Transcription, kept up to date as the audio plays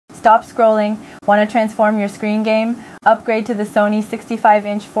Stop scrolling. Want to transform your screen game? Upgrade to the Sony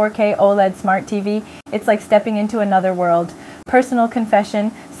 65-inch 4K OLED Smart TV. It's like stepping into another world. Personal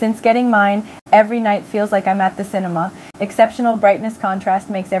confession, since getting mine, every night feels like I'm at the cinema. Exceptional brightness contrast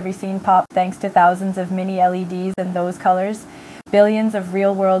makes every scene pop thanks to thousands of mini LEDs and those colors. Billions of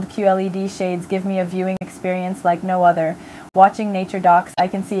real-world QLED shades give me a viewing experience like no other. Watching nature docs, I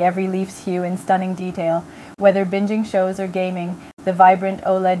can see every leaf's hue in stunning detail. Whether binging shows or gaming, the vibrant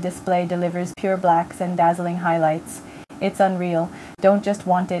OLED display delivers pure blacks and dazzling highlights. It's unreal. Don't just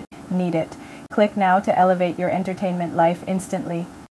want it, need it. Click now to elevate your entertainment life instantly.